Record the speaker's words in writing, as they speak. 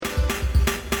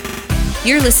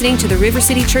You're listening to the River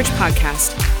City Church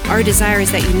podcast. Our desire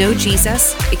is that you know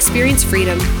Jesus, experience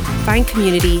freedom, find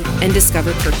community, and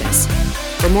discover purpose.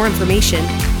 For more information,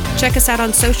 check us out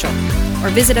on social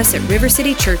or visit us at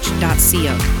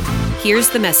rivercitychurch.co. Here's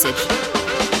the message.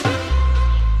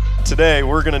 Today,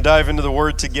 we're going to dive into the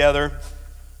Word together.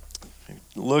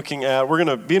 We're going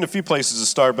to be in a few places to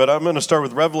start, but I'm going to start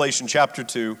with Revelation chapter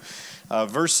 2.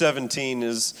 Verse 17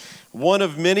 is one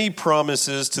of many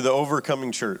promises to the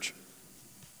overcoming church.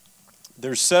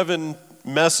 There's 7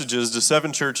 messages to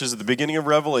 7 churches at the beginning of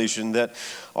Revelation that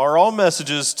are all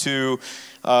messages to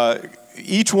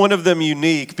each one of them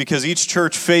unique because each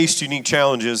church faced unique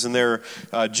challenges in their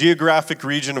geographic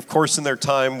region, of course, in their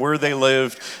time, where they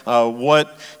lived,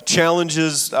 what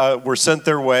challenges were sent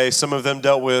their way. Some of them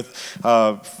dealt with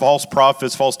false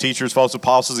prophets, false teachers, false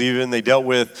apostles even. They dealt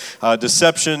with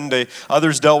deception.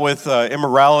 Others dealt with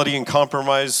immorality and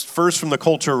compromise, first from the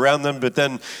culture around them, but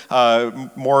then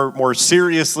more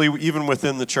seriously even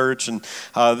within the church. And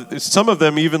some of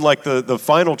them, even like the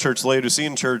final church,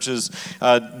 Laodicean church's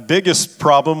biggest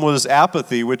problem was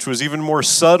apathy, which was even more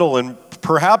subtle and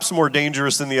perhaps more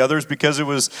dangerous than the others because it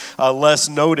was less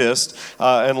noticed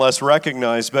and less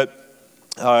recognized. But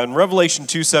in Revelation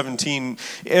 2:17,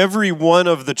 every one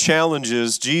of the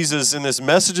challenges, Jesus in this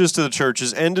messages to the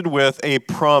churches ended with a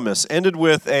promise, ended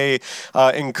with a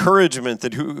encouragement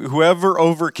that whoever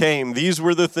overcame, these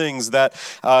were the things that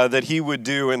he would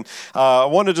do. And I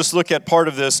want to just look at part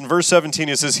of this. In verse 17,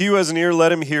 it says, "He who has an ear,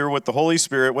 let him hear what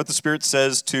the Spirit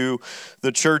says to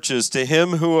the churches. To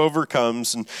him who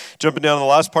overcomes," and jumping down to the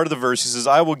last part of the verse, he says,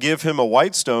 "I will give him a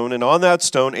white stone, and on that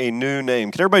stone a new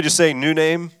name." Can everybody just say new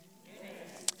name?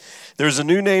 "There's a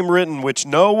new name written which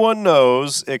no one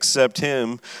knows except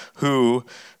him who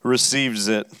receives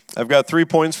it." I've got 3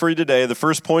 points for you today. The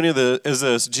first point is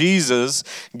this: Jesus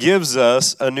gives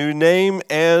us a new name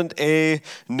and a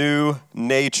new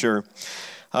nature.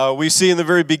 We see in the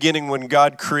very beginning when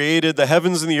God created the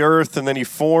heavens and the earth, and then he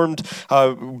formed,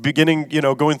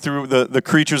 going through the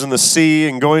creatures in the sea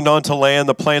and going on to land,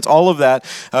 the plants, all of that,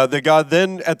 that God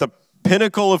then at the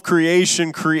pinnacle of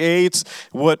creation creates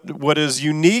what is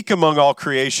unique among all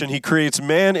creation. He creates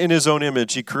man in his own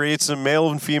image. He creates a male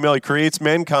and female. He creates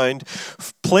mankind,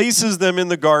 places them in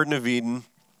the Garden of Eden.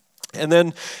 And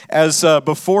then as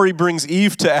before he brings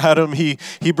Eve to Adam, he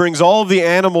brings all of the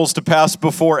animals to pass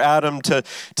before Adam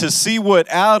to see what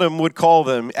Adam would call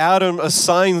them. Adam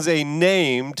assigns a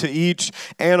name to each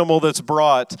animal that's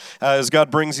brought as God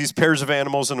brings these pairs of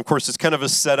animals. And of course, it's kind of a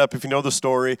setup, if you know the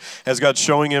story, as God's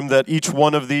showing him that each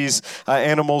one of these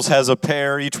animals has a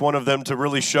pair, each one of them to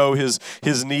really show his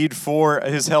need for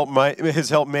his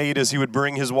helpmate as he would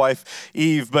bring his wife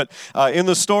Eve. But in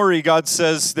the story, God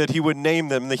says that he would name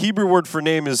them. The Hebrew word for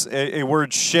name is a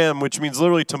word Shem, which means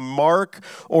literally to mark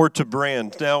or to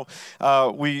brand. Now,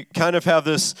 we kind of have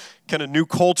this kind of new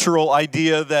cultural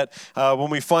idea that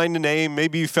when we find a name,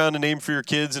 maybe you found a name for your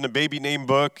kids in a baby name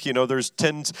book. You know, there's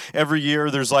 10 every year.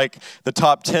 There's like the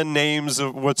top 10 names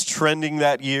of what's trending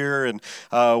that year and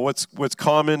what's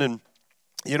common. And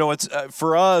you know, it's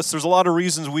for us, there's a lot of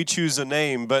reasons we choose a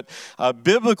name, but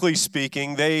biblically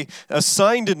speaking, they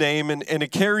assigned a name and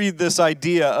it carried this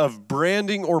idea of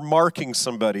branding or marking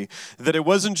somebody, that it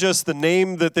wasn't just the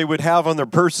name that they would have on their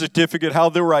birth certificate, how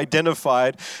they were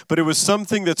identified, but it was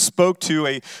something that spoke to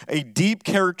a deep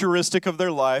characteristic of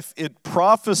their life. It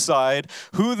prophesied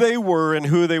who they were and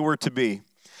who they were to be.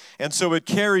 And so it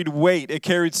carried weight, it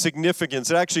carried significance,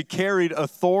 it actually carried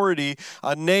authority.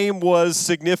 A name was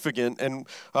significant, and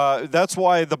that's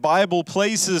why the Bible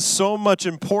places so much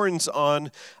importance on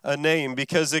a name,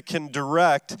 because it can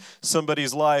direct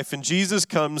somebody's life. And Jesus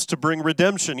comes to bring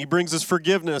redemption. He brings us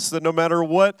forgiveness, that no matter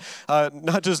what,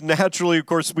 not just naturally, of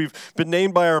course, we've been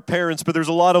named by our parents, but there's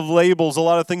a lot of labels, a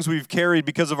lot of things we've carried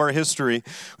because of our history.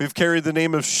 We've carried the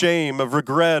name of shame, of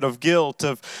regret, of guilt,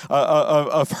 of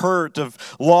hurt, of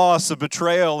loss, of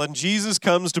betrayal, and Jesus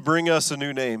comes to bring us a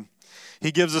new name.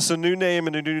 He gives us a new name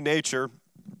and a new nature.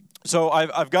 So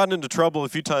I've gotten into trouble a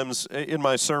few times in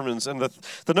my sermons, and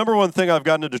the number one thing I've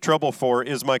gotten into trouble for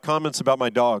is my comments about my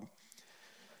dog.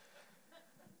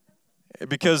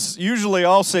 Because usually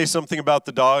I'll say something about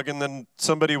the dog, and then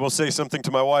somebody will say something to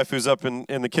my wife who's up in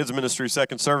the kids' ministry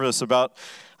second service about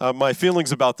my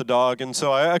feelings about the dog. And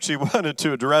so I actually wanted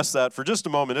to address that for just a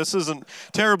moment. This isn't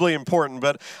terribly important,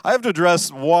 but I have to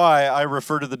address why I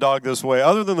refer to the dog this way,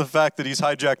 other than the fact that he's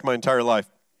hijacked my entire life.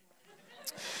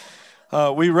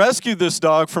 We rescued this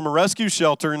dog from a rescue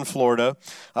shelter in Florida.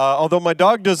 Although my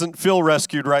dog doesn't feel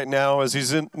rescued right now as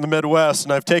he's in the Midwest,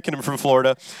 and I've taken him from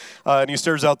Florida, and he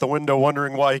stares out the window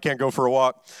wondering why he can't go for a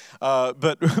walk.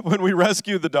 But when we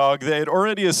rescued the dog, they had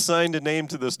already assigned a name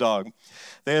to this dog.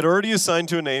 They had already assigned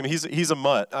to a name. He's a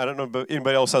mutt. I don't know if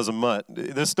anybody else has a mutt.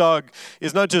 This dog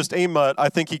is not just a mutt. I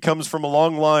think he comes from a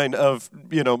long line of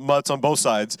mutts on both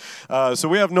sides. So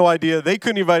we have no idea. They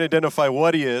couldn't even identify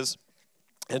what he is.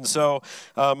 And so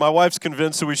my wife's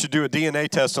convinced that we should do a DNA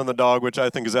test on the dog, which I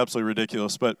think is absolutely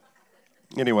ridiculous. But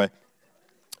anyway,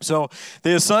 so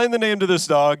they assigned the name to this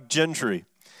dog, Gentry.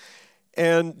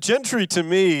 And Gentry, to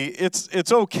me,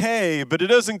 it's okay, but it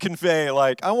doesn't convey,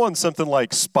 I want something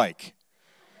like Spike,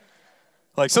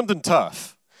 like something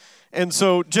tough. And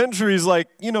so Gentry's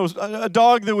a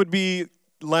dog that would be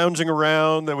lounging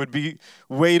around, that would be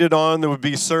waited on, that would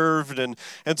be served. And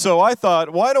so I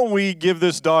thought, why don't we give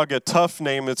this dog a tough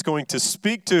name that's going to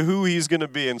speak to who he's going to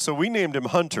be? And so we named him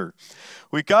Hunter.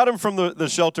 We got him from the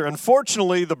shelter.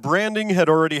 Unfortunately, the branding had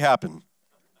already happened.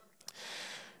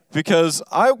 Because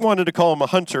I wanted to call him a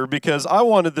hunter because I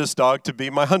wanted this dog to be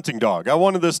my hunting dog. I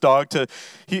wanted this dog to,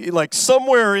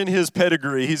 somewhere in his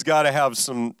pedigree, he's got to have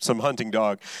some hunting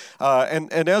dog.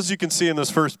 And as you can see in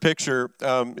this first picture,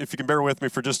 if you can bear with me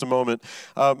for just a moment,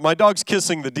 my dog's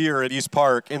kissing the deer at East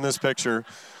Park in this picture.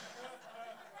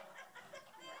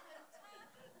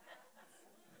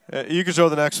 You can show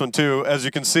the next one too. As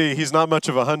you can see, he's not much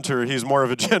of a hunter. He's more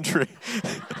of a gentry.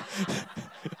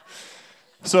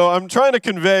 So I'm trying to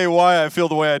convey why I feel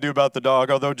the way I do about the dog,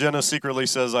 although Jenna secretly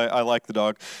says I like the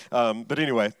dog. But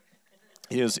anyway,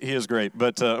 he is great.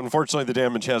 But unfortunately, the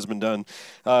damage has been done.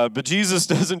 But Jesus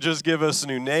doesn't just give us a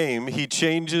new name. He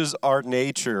changes our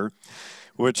nature,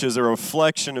 which is a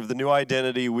reflection of the new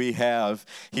identity we have.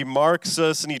 He marks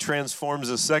us and he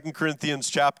transforms us. 2 Corinthians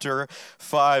chapter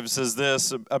 5 says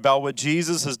this about what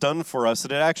Jesus has done for us,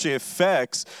 that it actually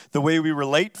affects the way we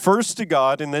relate first to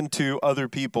God and then to other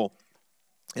people.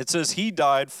 It says he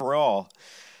died for all,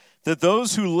 that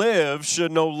those who live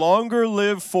should no longer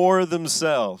live for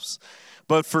themselves,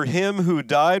 but for him who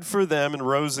died for them and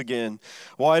rose again.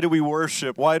 Why do we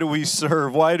worship? Why do we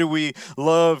serve? Why do we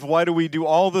love? Why do we do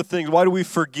all the things? Why do we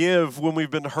forgive when we've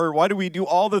been hurt? Why do we do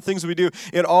all the things we do?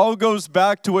 It all goes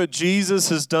back to what Jesus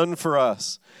has done for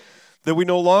us. That we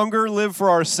no longer live for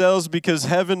ourselves because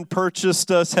heaven purchased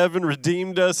us, heaven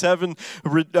redeemed us, heaven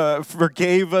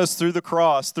forgave us through the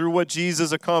cross, through what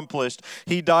Jesus accomplished.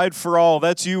 He died for all.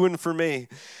 That's you and for me.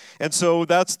 And so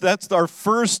that's our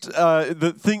first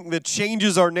the thing that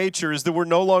changes our nature is that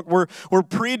we're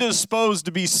predisposed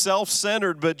to be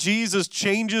self-centered, but Jesus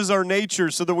changes our nature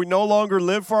so that we no longer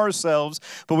live for ourselves,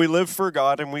 but we live for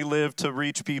God and we live to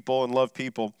reach people and love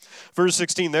people. Verse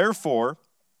 16, therefore,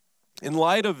 in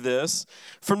light of this,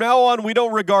 from now on, we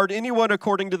don't regard anyone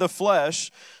according to the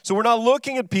flesh. So we're not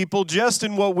looking at people just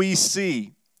in what we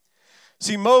see.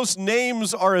 See, most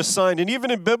names are assigned. And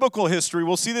even in biblical history,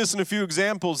 we'll see this in a few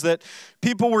examples, that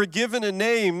people were given a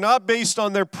name not based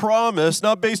on their promise,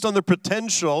 not based on their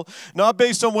potential, not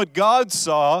based on what God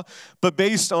saw, but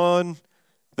based on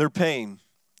their pain,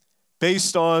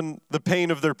 based on the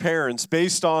pain of their parents,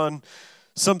 based on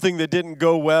something that didn't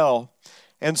go well.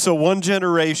 And so one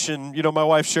generation, my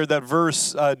wife shared that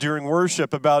verse during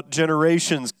worship about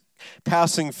generations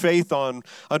passing faith on.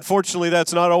 Unfortunately,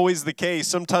 that's not always the case.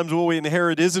 Sometimes what we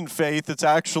inherit isn't faith. It's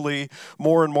actually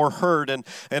more and more hurt and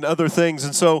other things.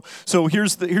 And so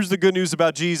here's the good news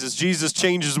about Jesus. Jesus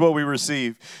changes what we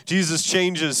receive. Jesus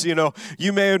changes,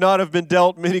 you may not have been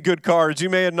dealt many good cards. You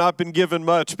may have not been given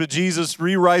much, but Jesus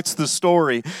rewrites the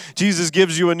story. Jesus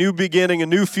gives you a new beginning, a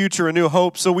new future, a new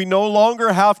hope. So we no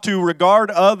longer have to regard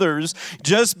others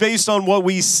just based on what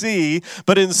we see,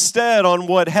 but instead on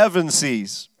what heaven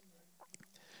sees.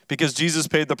 Because Jesus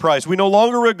paid the price. We no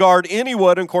longer regard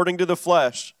anyone according to the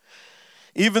flesh.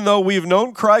 Even though we've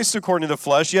known Christ according to the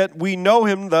flesh, yet we know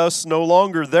him thus no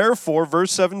longer. Therefore,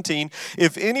 verse 17,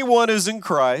 if anyone is in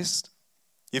Christ,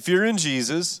 if you're in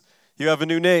Jesus, you have a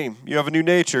new name. You have a new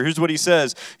nature. Here's what he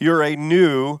says. You're a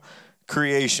new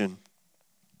creation.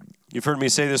 You've heard me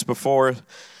say this before.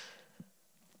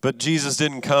 But Jesus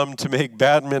didn't come to make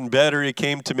bad men better. He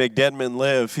came to make dead men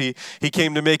live. He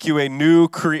came to make you a new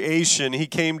creation. He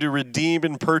came to redeem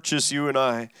and purchase you and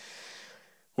I.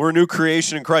 We're a new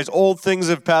creation in Christ. Old things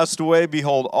have passed away.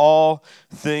 Behold, all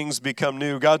things become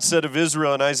new. God said of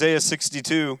Israel in Isaiah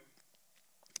 62,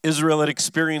 Israel had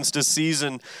experienced a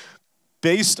season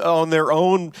based on their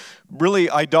own really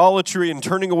idolatry and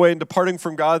turning away and departing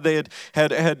from God. They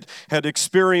had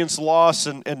experienced loss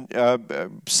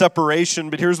and separation,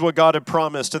 but here's what God had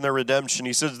promised in their redemption.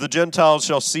 He says, the Gentiles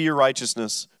shall see your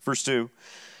righteousness, verse 2,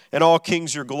 and all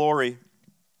kings your glory.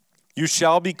 You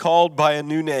shall be called by a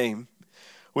new name,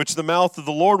 which the mouth of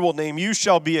the Lord will name. You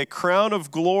shall be a crown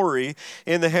of glory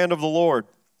in the hand of the Lord,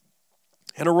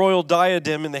 and a royal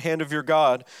diadem in the hand of your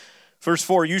God. Verse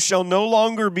 4, you shall no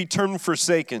longer be termed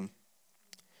forsaken.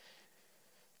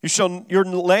 Your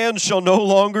land shall no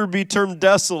longer be termed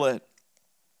desolate.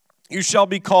 You shall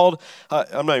be called,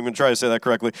 I'm not even going to try to say that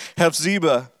correctly,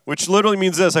 Hephzibah, which literally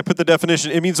means this. I put the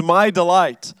definition. It means my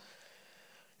delight.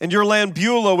 And your land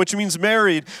Beulah, which means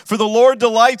married. For the Lord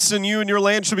delights in you, and your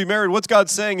land shall be married. What's God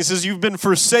saying? He says, you've been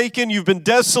forsaken, you've been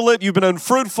desolate, you've been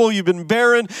unfruitful, you've been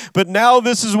barren, but now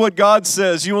this is what God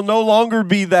says. You will no longer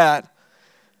be that.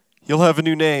 You'll have a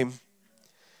new name.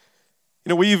 You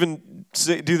know, we even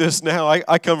do this now.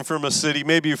 I come from a city,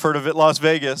 maybe you've heard of it, Las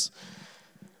Vegas.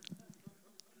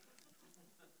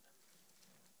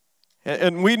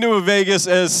 And we knew of Vegas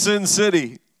as Sin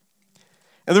City.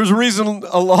 And there's a reason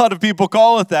a lot of people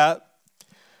call it that.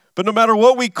 But no matter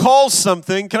what we call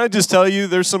something, can I just tell you,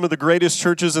 there's some of the greatest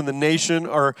churches in the nation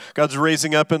are God's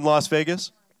raising up in Las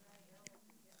Vegas.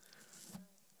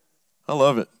 I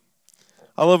love it.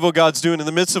 I love what God's doing in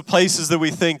the midst of places that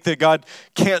we think that God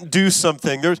can't do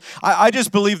something. I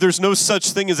just believe there's no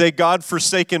such thing as a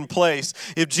God-forsaken place.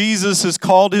 If Jesus has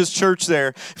called his church there,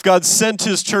 if God sent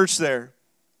his church there,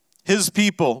 his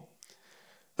people,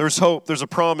 there's hope, there's a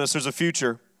promise, there's a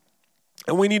future.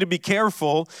 And we need to be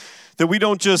careful that we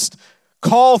don't just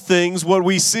call things what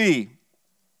we see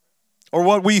or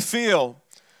what we feel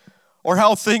or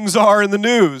how things are in the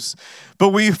news. But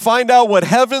we find out what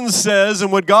heaven says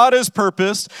and what God has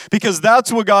purposed, because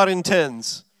that's what God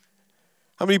intends.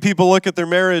 How many people look at their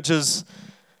marriage as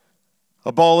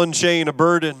a ball and chain, a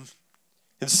burden,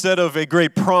 instead of a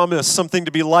great promise, something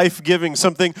to be life-giving,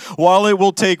 something, while it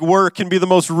will take work, can be the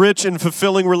most rich and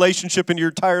fulfilling relationship in your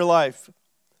entire life?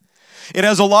 It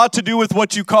has a lot to do with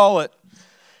what you call it.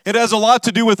 It has a lot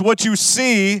to do with what you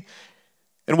see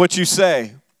and what you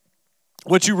say,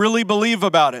 what you really believe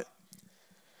about it.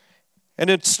 And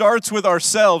it starts with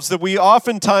ourselves, that we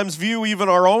oftentimes view even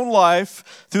our own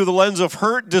life through the lens of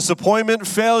hurt, disappointment,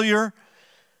 failure,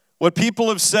 what people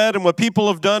have said and what people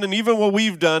have done and even what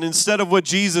we've done instead of what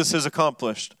Jesus has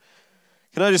accomplished.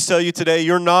 Can I just tell you today,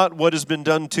 you're not what has been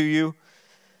done to you,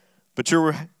 but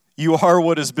you are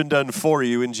what has been done for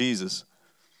you in Jesus.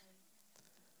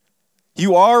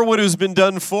 You are what has been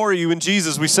done for you in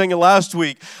Jesus. We sang it last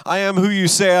week. I am who you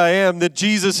say I am, that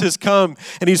Jesus has come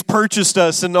and he's purchased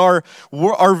us. And our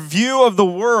view of the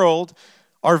world,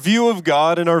 our view of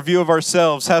God, and our view of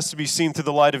ourselves has to be seen through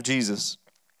the light of Jesus.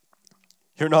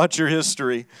 You're not your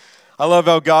history. I love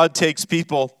how God takes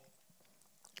people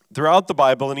throughout the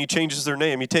Bible and he changes their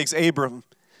name. He takes Abram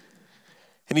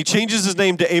and he changes his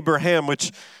name to Abraham,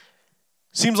 which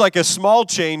seems like a small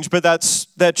change, but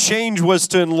that change was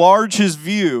to enlarge his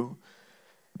view.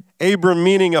 Abram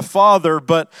meaning a father,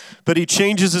 but he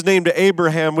changes his name to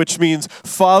Abraham, which means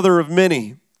father of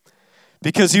many,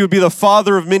 because he would be the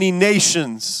father of many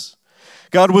nations.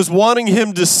 God was wanting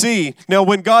him to see. Now,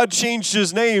 when God changed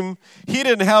his name, he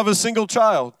didn't have a single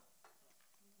child.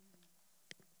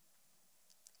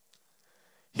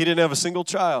 He didn't have a single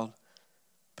child,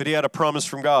 but he had a promise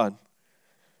from God.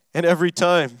 And every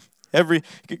time,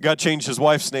 God changed his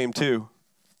wife's name too,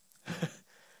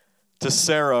 to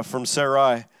Sarah from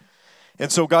Sarai. And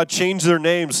so God changed their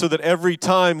names so that every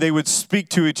time they would speak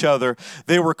to each other,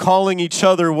 they were calling each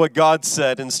other what God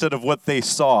said instead of what they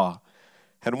saw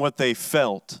and what they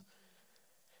felt.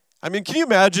 I mean, can you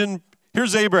imagine?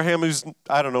 Here's Abraham, who's,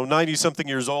 90-something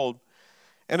years old,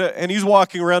 and he's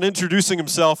walking around introducing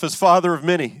himself as father of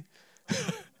many.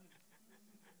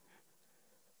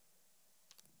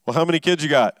 Well, how many kids you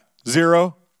got?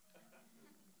 0?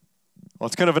 Well,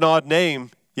 it's kind of an odd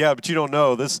name. Yeah, but you don't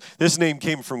know. This name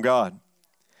came from God.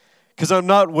 Because I'm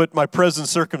not what my present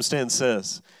circumstance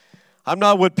says. I'm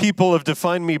not what people have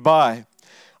defined me by.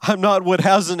 I'm not what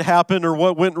hasn't happened or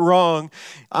what went wrong.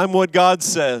 I'm what God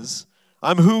says.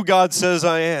 I'm who God says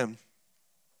I am.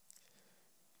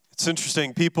 It's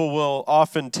interesting. People will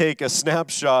often take a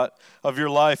snapshot of your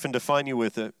life and define you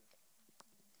with it.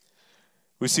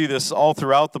 We see this all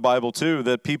throughout the Bible too,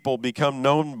 that people become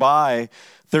known by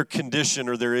their condition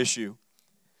or their issue.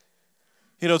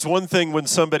 You know, it's one thing when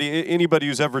anybody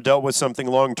who's ever dealt with something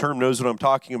long-term knows what I'm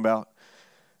talking about.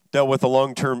 Dealt with a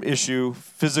long-term issue,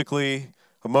 physically,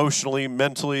 emotionally,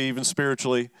 mentally, even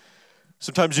spiritually.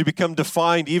 Sometimes you become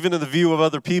defined, even in the view of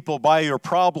other people, by your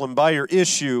problem, by your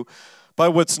issue, by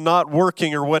what's not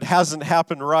working or what hasn't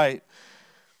happened right.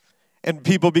 And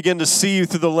people begin to see you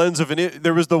through the lens of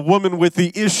there was the woman with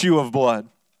the issue of blood.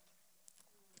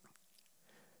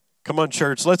 Come on,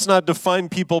 church. Let's not define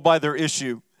people by their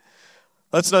issue.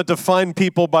 Let's not define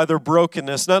people by their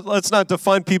brokenness. Let's not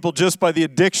define people just by the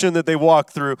addiction that they walk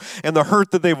through and the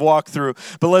hurt that they've walked through.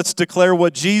 But let's declare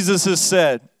what Jesus has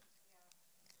said.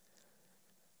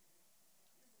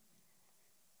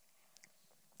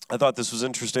 I thought this was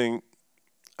interesting.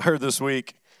 I heard this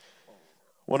week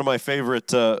one of my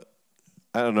favorite, I'm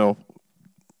a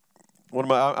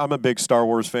big Star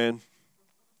Wars fan.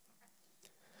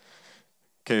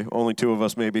 Okay, only two of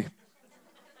us maybe.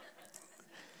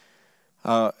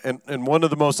 And one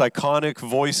of the most iconic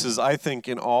voices, I think,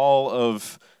 in all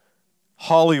of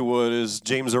Hollywood is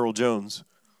James Earl Jones.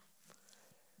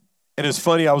 And it's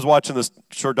funny, I was watching this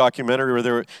short documentary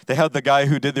where they had the guy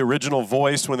who did the original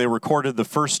voice when they recorded the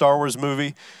first Star Wars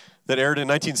movie that aired in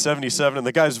 1977, and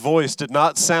the guy's voice did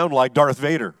not sound like Darth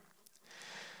Vader.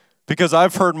 Because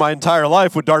I've heard my entire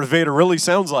life what Darth Vader really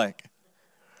sounds like.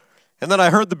 And then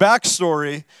I heard the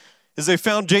backstory is they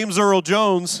found James Earl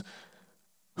Jones,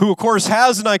 who, of course,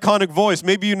 has an iconic voice.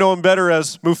 Maybe you know him better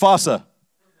as Mufasa.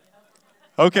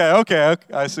 Okay.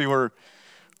 I see where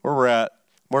we're at.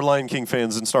 More Lion King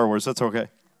fans than Star Wars. That's okay.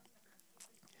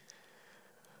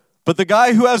 But the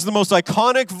guy who has the most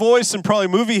iconic voice in probably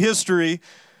movie history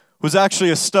was actually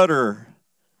a stutterer.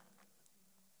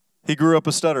 He grew up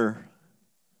a stutterer.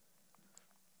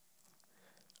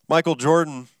 Michael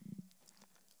Jordan,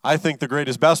 I think the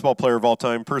greatest basketball player of all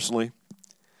time, personally.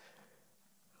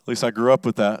 At least I grew up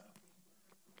with that.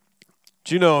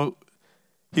 Do you know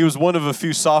he was one of a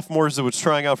few sophomores that was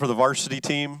trying out for the varsity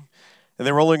team, and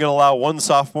they were only going to allow one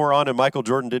sophomore on, and Michael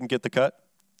Jordan didn't get the cut?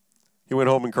 He went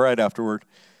home and cried afterward.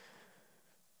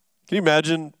 Can you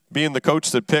imagine being the coach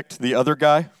that picked the other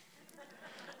guy?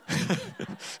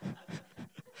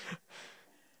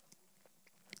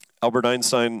 Albert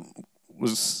Einstein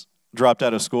was dropped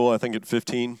out of school, I think, at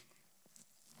 15.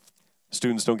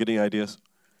 Students don't get any ideas.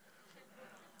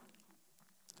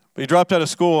 But he dropped out of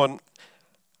school, and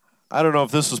I don't know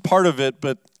if this was part of it,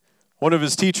 but one of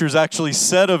his teachers actually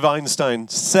said of Einstein,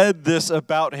 said this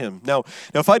about him. Now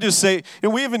if I just say,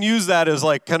 we even use that as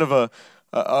like kind of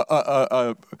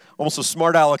almost a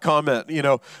smart aleck comment,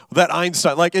 that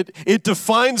Einstein, like it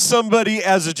defines somebody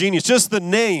as a genius. Just the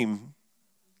name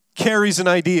carries an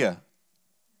idea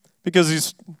because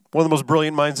he's one of the most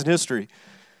brilliant minds in history.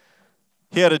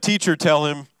 He had a teacher tell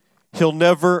him, he'll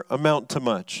never amount to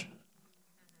much.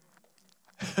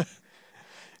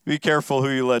 Be careful who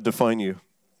you let define you.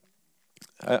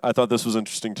 I thought this was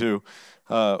interesting too.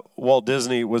 Walt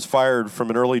Disney was fired from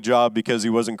an early job because he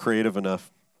wasn't creative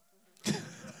enough.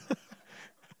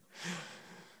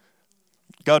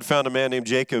 God found a man named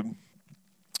Jacob.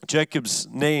 Jacob's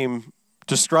name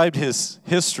described his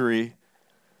history,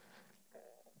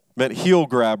 meant heel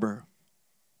grabber.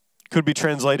 Could be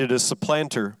translated as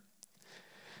supplanter.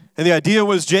 And the idea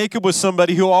was Jacob was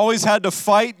somebody who always had to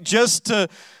fight just to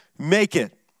make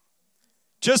it,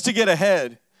 just to get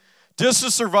ahead, just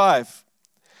to survive.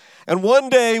 And one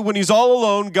day when he's all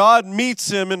alone, God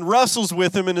meets him and wrestles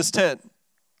with him in his tent.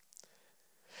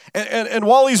 And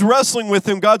while he's wrestling with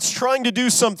him, God's trying to do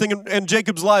something in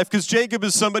Jacob's life, because Jacob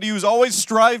is somebody who's always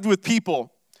strived with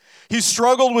people. He's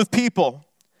struggled with people.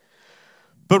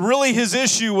 But really his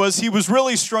issue was he was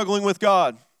really struggling with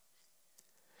God.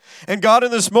 And God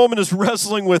in this moment is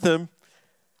wrestling with him.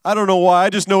 I don't know why. I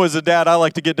just know as a dad, I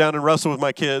like to get down and wrestle with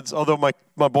my kids. Although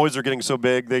my boys are getting so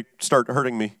big, they start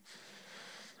hurting me.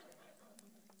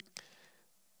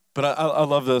 But I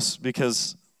love this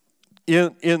because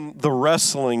in the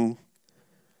wrestling,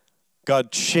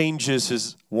 God changes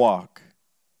his walk.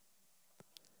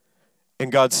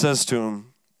 And God says to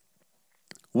him,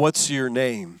 "What's your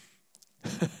name?"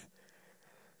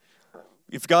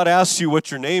 If God asks you what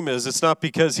your name is, it's not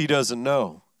because he doesn't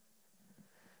know.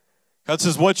 God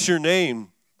says, "What's your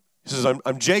name?" He says,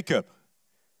 I'm Jacob.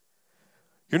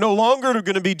 You're no longer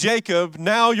going to be Jacob.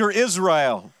 Now you're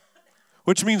Israel,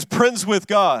 which means prince with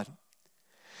God.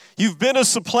 You've been a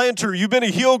supplanter. You've been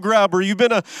a heel grabber. You've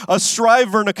been a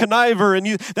striver and a conniver.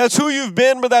 And that's who you've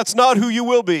been, but that's not who you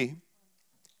will be.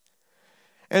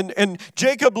 And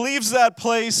Jacob leaves that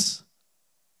place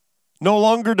no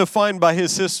longer defined by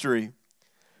his history.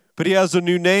 But he has a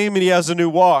new name and he has a new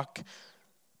walk.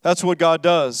 That's what God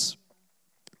does.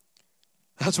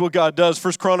 That's what God does.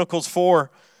 1 Chronicles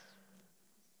 4,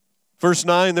 verse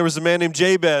 9, there was a man named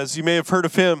Jabez. You may have heard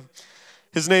of him.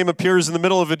 His name appears in the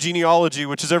middle of a genealogy,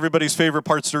 which is everybody's favorite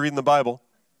parts to read in the Bible.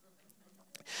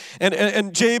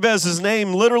 And Jabez's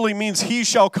name literally means he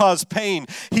shall cause pain.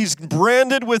 He's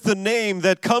branded with the name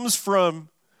that comes from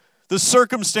the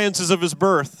circumstances of his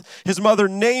birth. His mother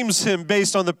names him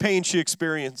based on the pain she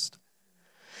experienced.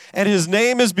 And his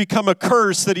name has become a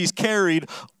curse that he's carried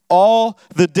all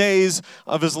the days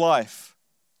of his life.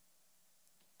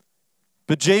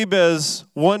 But Jabez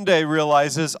one day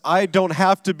realizes, I don't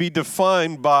have to be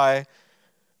defined by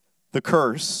the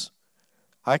curse.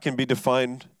 I can be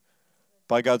defined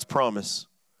by God's promise.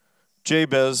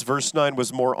 Jabez, verse 9,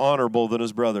 was more honorable than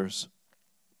his brothers.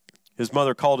 His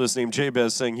mother called his name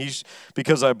Jabez, saying, he's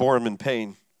because I bore him in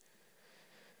pain.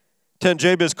 10,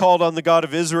 Jabez called on the God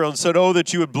of Israel and said, oh,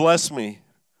 that you would bless me.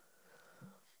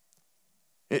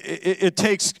 It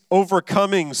takes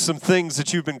overcoming some things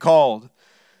that you've been called,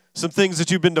 some things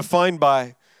that you've been defined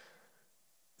by,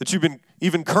 that you've been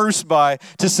even cursed by,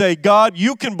 to say, God,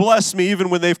 you can bless me even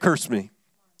when they've cursed me.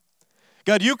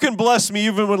 God, you can bless me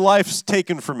even when life's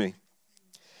taken from me.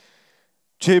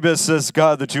 Jabez says,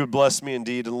 God, that you would bless me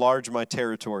indeed, enlarge my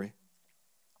territory,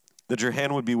 that your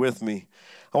hand would be with me.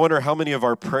 I wonder how many of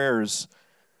our prayers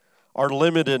are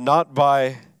limited not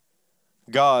by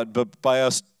God, but by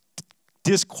us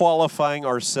disqualifying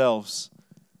ourselves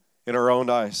in our own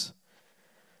eyes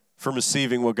from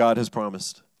receiving what God has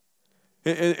promised.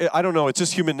 I don't know, it's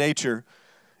just human nature.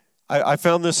 I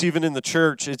found this even in the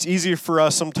church. It's easier for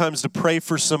us sometimes to pray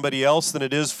for somebody else than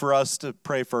it is for us to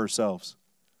pray for ourselves.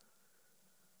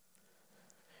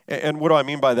 And what do I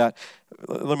mean by that?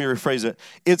 Let me rephrase it.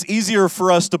 It's easier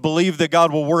for us to believe that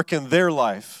God will work in their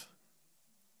life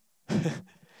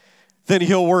than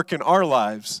he'll work in our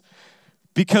lives,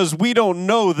 because we don't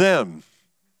know them.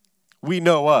 We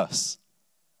know us.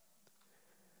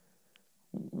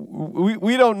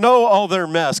 We don't know all their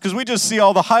mess because we just see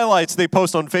all the highlights they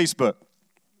post on Facebook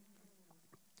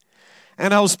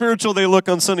and how spiritual they look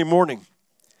on Sunday morning.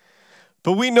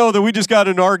 But we know that we just got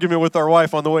in an argument with our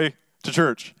wife on the way to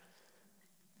church.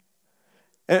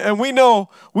 And we know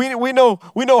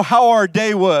how our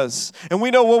day was, and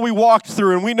we know what we walked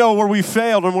through, and we know where we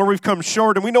failed and where we've come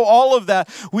short, and we know all of that.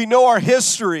 We know our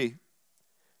history.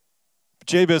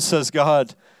 Jabez says,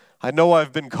 God, I know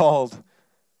I've been called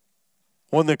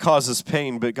one that causes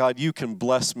pain, but God, you can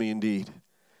bless me indeed.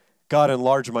 God,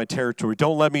 enlarge my territory.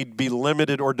 Don't let me be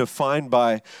limited or defined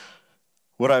by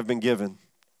what I've been given.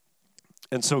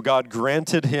 And so God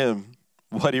granted him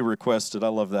what he requested. I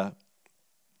love that.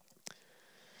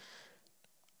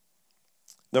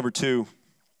 Number 2,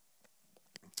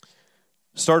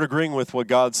 start agreeing with what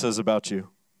God says about you.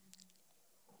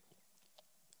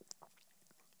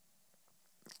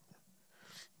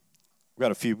 We've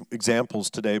got a few examples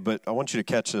today, but I want you to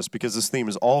catch this because this theme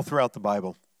is all throughout the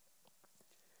Bible.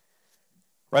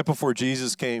 Right before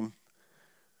Jesus came,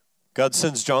 God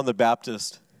sends John the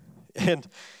Baptist, and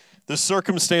the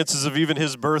circumstances of even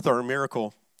his birth are a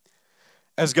miracle.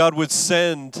 As God would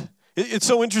send, it's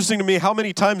so interesting to me how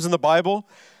many times in the Bible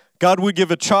God would give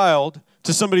a child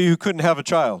to somebody who couldn't have a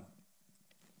child.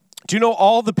 Do you know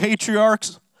all the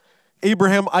patriarchs,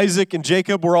 Abraham, Isaac, and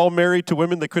Jacob, were all married to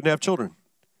women that couldn't have children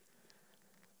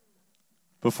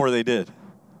before they did?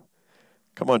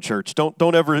 Come on, church.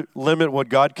 Don't ever limit what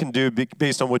God can do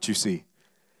based on what you see.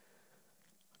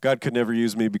 God could never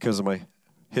use me because of my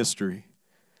history.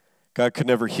 God could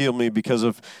never heal me because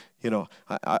of,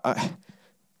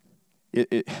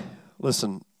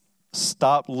 listen,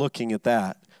 stop looking at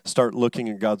that. Start looking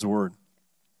at God's word.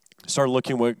 Start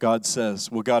looking at what God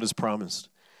says, what God has promised.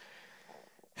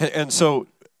 And so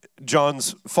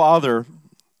John's father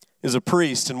is a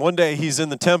priest, and one day he's in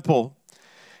the temple,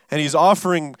 and he's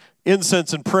offering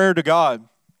incense and prayer to God.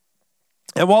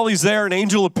 And while he's there, an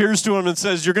angel appears to him and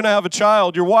says, you're going to have a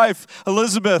child. Your wife,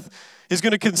 Elizabeth, is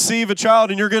going to conceive a child,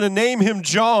 and you're going to name him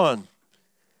John.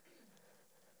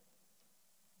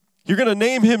 You're going to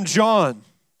name him John,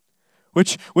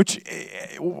 which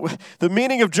the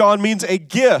meaning of John means a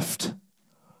gift.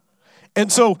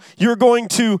 And so you're going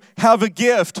to have a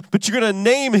gift, but you're going to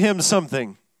name him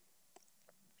something.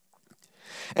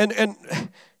 And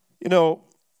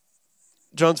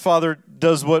John's father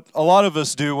does what a lot of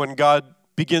us do when God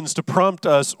begins to prompt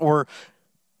us or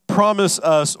promise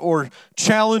us or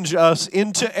challenge us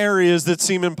into areas that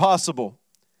seem impossible.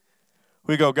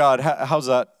 We go, God, how's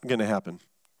that going to happen?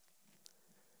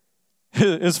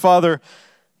 His father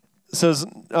says,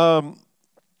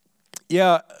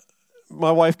 yeah,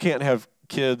 my wife can't have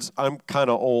kids. I'm kind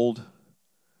of old.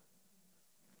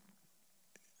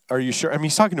 Are you sure? I mean,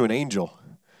 he's talking to an angel.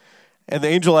 And the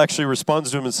angel actually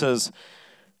responds to him and says,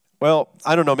 well,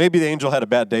 I don't know, maybe the angel had a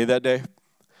bad day that day.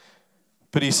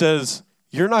 But he says,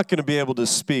 you're not going to be able to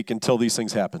speak until these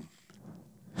things happen.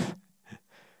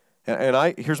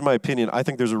 And here's my opinion. I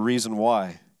think there's a reason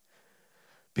why.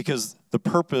 Because the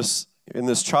purpose in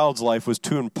this child's life was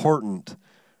too important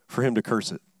for him to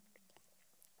curse it.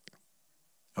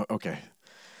 Okay.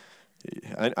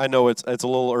 I know it's a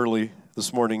little early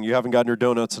this morning. You haven't gotten your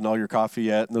donuts and all your coffee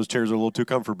yet, and those chairs are a little too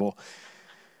comfortable.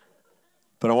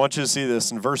 But I want you to see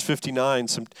this. In verse 59,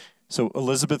 so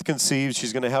Elizabeth conceives.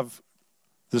 She's going to have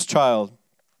this child.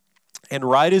 And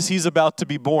right as he's about to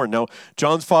be born. Now,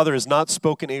 John's father has not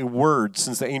spoken a word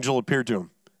since the angel appeared to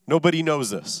him. Nobody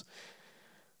knows this.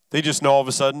 They just know all of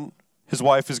a sudden his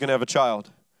wife is going to have a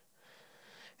child.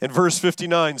 In verse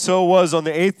 59, so it was on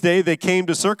the 8th day they came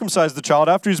to circumcise the child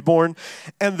after he's born,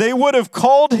 and they would have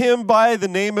called him by the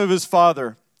name of his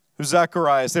father, who's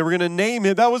Zacharias. They were going to name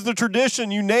him. That was the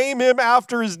tradition. You name him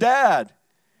after his dad.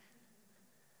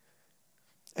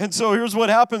 And so here's what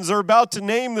happens. They're about to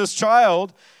name this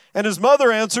child, and his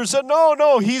mother answered, said,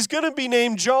 no, he's going to be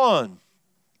named John.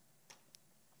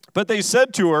 But they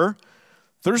said to her,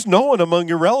 there's no one among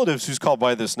your relatives who's called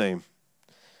by this name.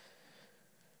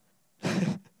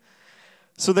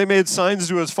 So they made signs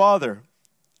to his father,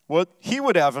 what he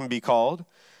would have him be called.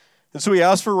 And so he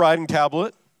asked for a writing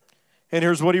tablet, and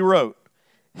here's what he wrote.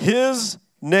 His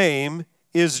name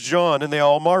is John, and they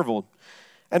all marveled.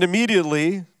 And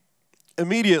immediately,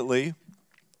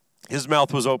 his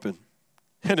mouth was open,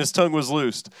 and his tongue was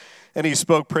loosed, and he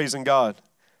spoke praising God.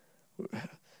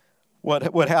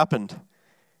 What happened?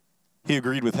 He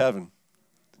agreed with heaven.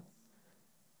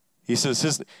 He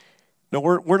says, no,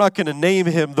 we're not going to name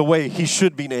him the way he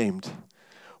should be named.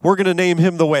 We're going to name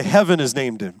him the way heaven has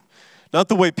named him, not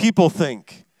the way people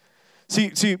think.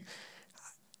 See,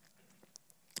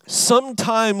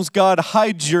 sometimes God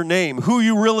hides your name, who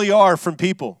you really are, from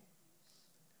people.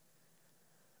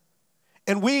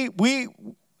 And we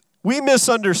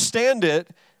misunderstand it.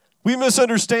 We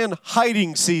misunderstand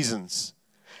hiding seasons.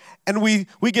 And we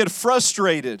get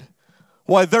frustrated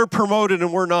why they're promoted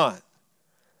and we're not.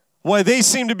 Why they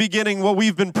seem to be getting what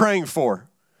we've been praying for.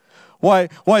 Why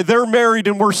they're married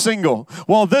and we're single.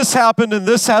 Well, this happened and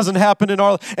this hasn't happened in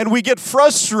our life. And we get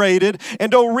frustrated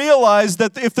and don't realize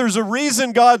that if there's a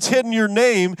reason God's hidden your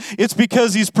name, it's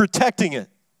because he's protecting it.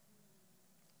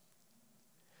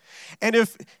 And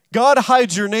if God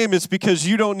hides your name, it's because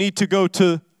you don't need to go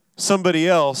to somebody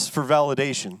else for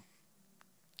validation.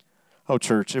 Oh,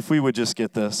 church, if we would just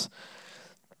get this.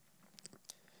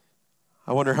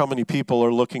 I wonder how many people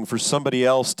are looking for somebody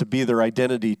else to be their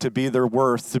identity, to be their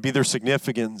worth, to be their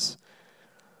significance,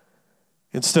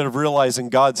 instead of realizing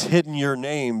God's hidden your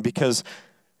name because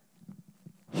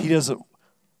he doesn't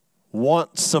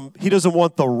want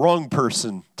the wrong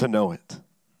person to know it.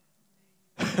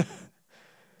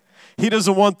 He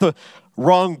doesn't want the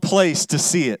wrong place to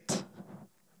see it.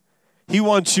 He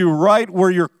wants you right where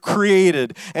you're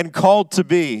created and called to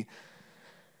be.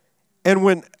 And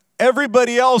when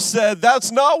everybody else said,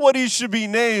 that's not what he should be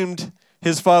named,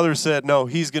 his father said, no,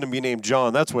 he's going to be named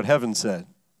John. That's what heaven said.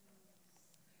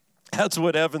 That's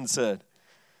what heaven said.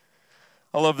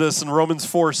 I love this in Romans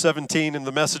 4:17 in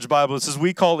the Message Bible. It says,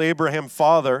 we call Abraham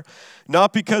father,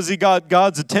 not because he got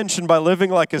God's attention by living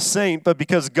like a saint, but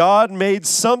because God made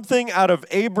something out of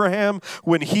Abraham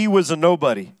when he was a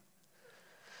nobody.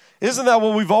 Isn't that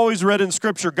what we've always read in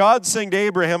Scripture? God saying to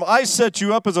Abraham, I set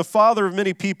you up as a father of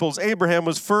many peoples. Abraham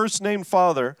was first named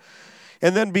father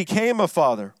and then became a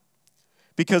father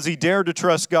because he dared to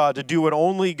trust God, to do what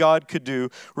only God could do,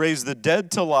 raise the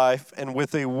dead to life, and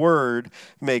with a word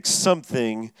make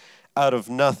something out of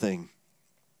nothing.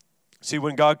 See,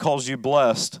 when God calls you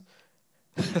blessed,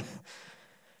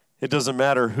 it doesn't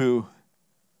matter who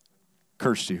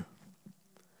cursed you.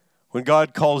 When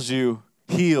God calls you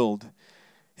healed,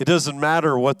 it doesn't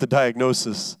matter what the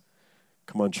diagnosis.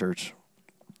 Come on, church.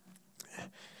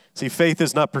 See, faith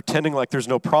is not pretending like there's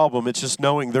no problem. It's just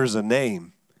knowing there's a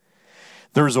name.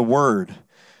 There's a word.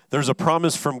 There's a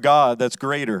promise from God that's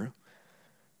greater.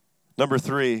 Number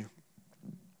 3,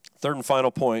 third and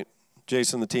final point.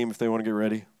 Jason, the team, if they want to get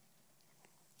ready.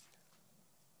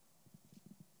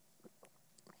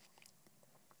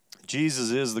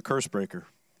 Jesus is the curse breaker.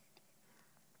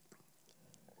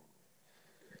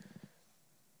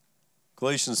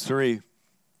 Galatians 3,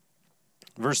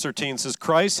 verse 13 says,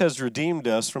 Christ has redeemed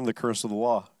us from the curse of the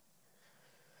law,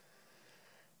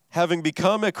 having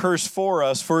become a curse for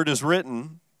us, for it is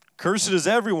written, cursed is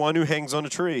everyone who hangs on a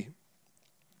tree,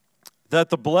 that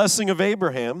the blessing of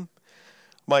Abraham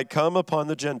might come upon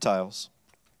the Gentiles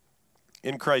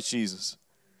in Christ Jesus,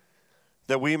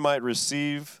 that we might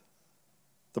receive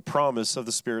the promise of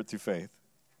the Spirit through faith.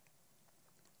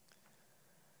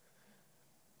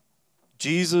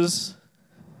 Jesus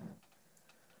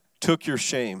took your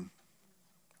shame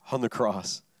on the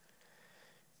cross.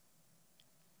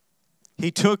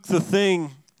 He took the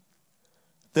thing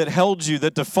that held you,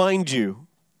 that defined you,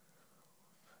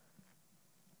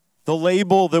 the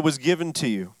label that was given to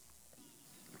you,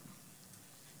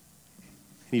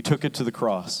 and he took it to the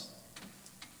cross.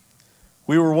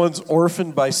 We were once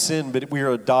orphaned by sin, but we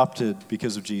are adopted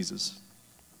because of Jesus.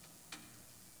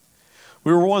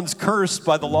 We were once cursed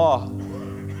by the law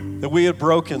that we had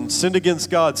broken, sinned against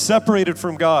God, separated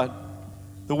from God.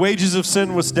 The wages of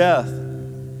sin was death.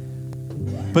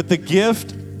 But the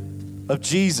gift of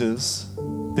Jesus,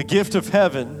 the gift of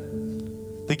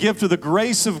heaven, the gift of the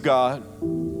grace of God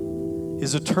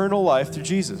is eternal life through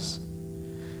Jesus.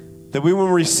 That when we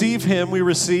receive him, we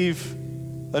receive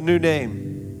a new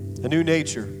name, a new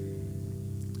nature,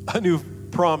 a new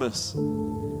promise.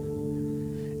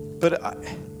 But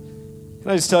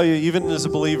can I just tell you, even as a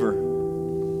believer,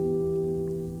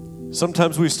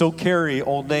 sometimes we still carry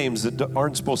old names that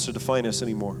aren't supposed to define us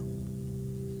anymore.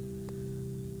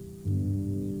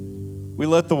 We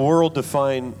let the world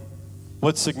define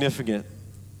what's significant.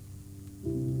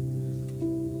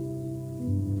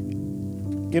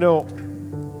 You know,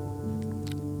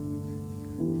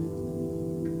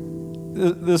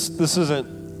 this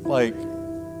isn't like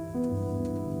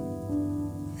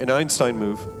an Einstein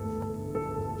move,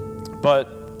 but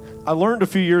I learned a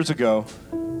few years ago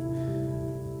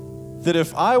that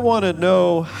if I want to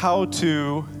know how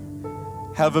to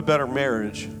have a better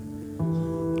marriage,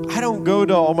 I don't go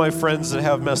to all my friends that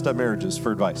have messed up marriages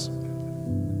for advice.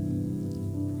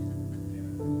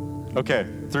 Okay,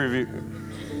 3 of you.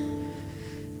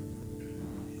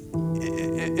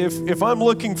 If I'm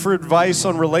looking for advice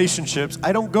on relationships,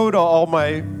 I don't go to all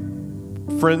my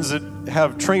friends that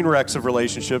have train wrecks of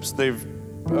relationships. If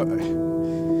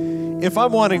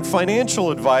I'm wanting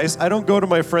financial advice, I don't go to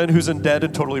my friend who's in debt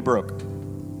and totally broke.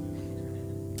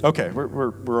 Okay,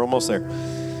 we're almost there.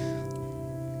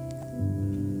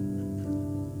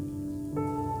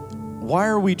 Why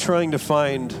are we trying to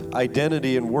find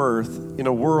identity and worth in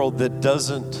a world that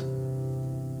doesn't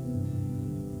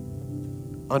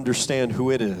understand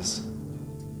who it is?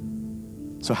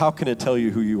 So how can it tell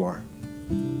you who you are?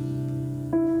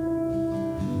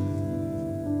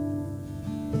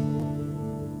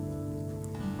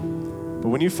 But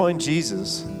when you find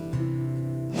Jesus,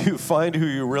 you find who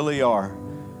you really are,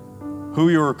 who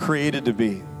you were created to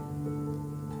be.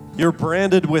 You're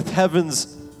branded with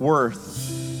heaven's worth,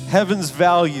 heaven's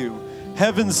value,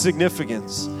 heaven's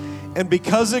significance. And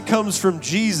because it comes from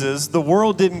Jesus, the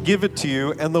world didn't give it to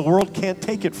you, and the world can't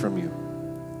take it from you.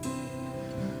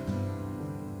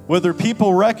 Whether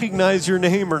people recognize your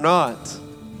name or not,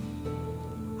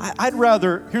 I'd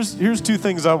rather, here's 2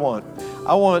 things I want.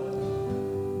 I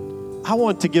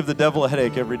want to give the devil a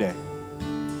headache every day.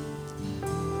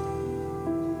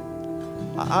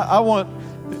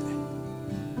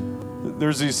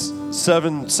 There's these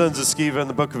 7 sons of Sceva in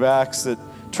the book of Acts that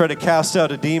try to cast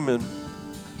out a demon.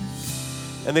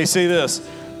 And they say this: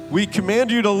 we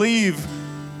command you to leave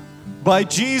by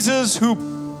Jesus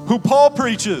who Paul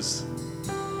preaches.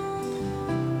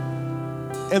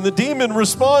 And the demon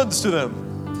responds to them.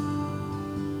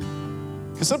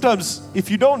 Because sometimes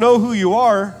if you don't know who you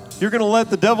are, you're going to let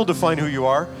the devil define who you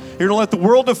are. You're going to let the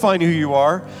world define who you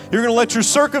are. You're going to let your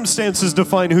circumstances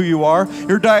define who you are.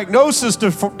 Your diagnosis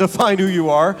define who you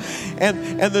are.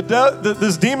 And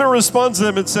this demon responds to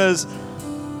them and says,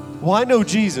 well, I know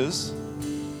Jesus,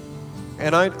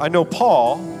 and I know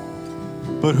Paul,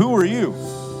 but who are you?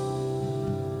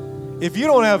 If you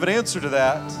don't have an answer to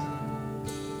that,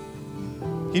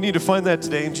 you need to find that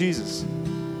today in Jesus.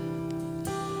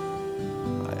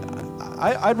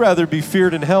 I'd rather be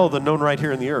feared in hell than known right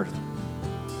here in the earth.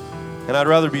 And I'd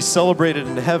rather be celebrated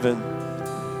in heaven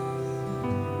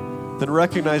than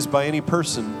recognized by any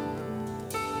person.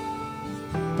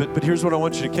 But here's what I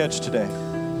want you to catch today.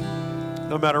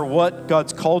 No matter what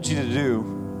God's called you to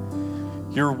do,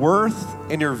 your worth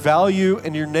and your value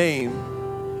and your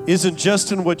name isn't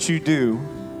just in what you do.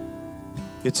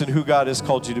 It's in who God has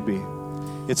called you to be.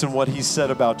 It's in what He said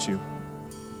about you.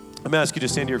 I'm going to ask you to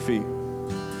stand to your feet.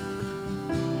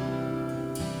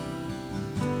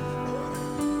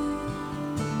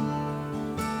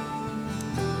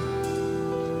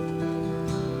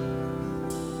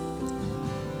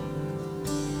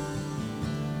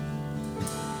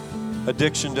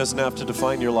 Addiction doesn't have to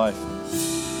define your life.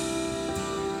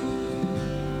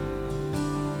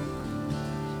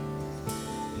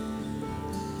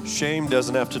 Shame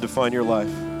doesn't have to define your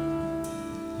life.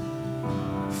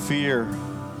 Fear,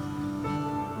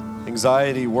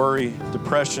 anxiety, worry,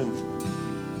 depression,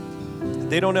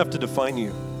 they don't have to define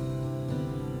you.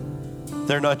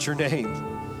 They're not your name.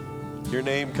 Your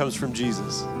name comes from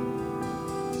Jesus,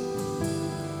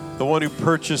 the one who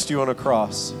purchased you on a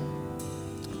cross,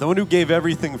 the one who gave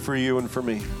everything for you and for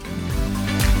me.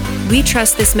 We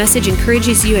trust this message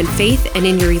encourages you in faith and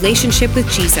in your relationship with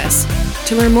Jesus.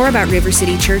 To learn more about River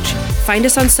City Church, find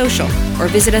us on social or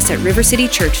visit us at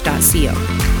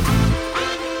rivercitychurch.co.